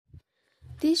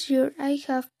This year I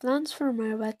have plans for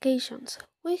my vacations.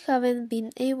 We haven't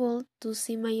been able to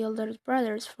see my older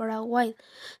brothers for a while,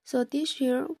 so this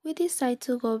year we decided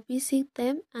to go visit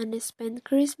them and spend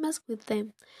Christmas with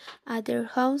them at their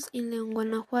house in León,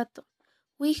 Guanajuato.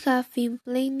 We have been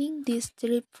planning this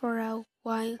trip for a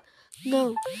while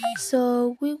now,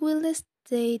 so we will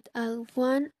stay at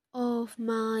one of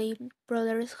my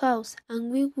brother's house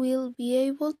and we will be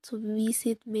able to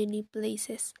visit many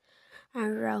places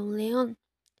around León.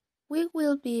 We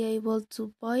will be able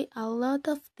to buy a lot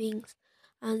of things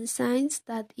and signs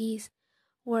that is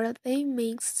where they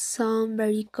make some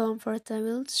very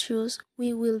comfortable shoes.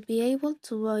 We will be able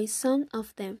to buy some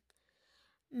of them.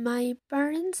 My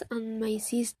parents and my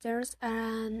sisters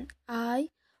and I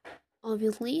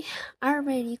obviously are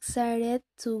very excited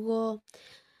to go.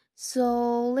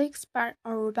 So let's pack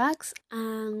our bags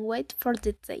and wait for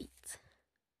the day.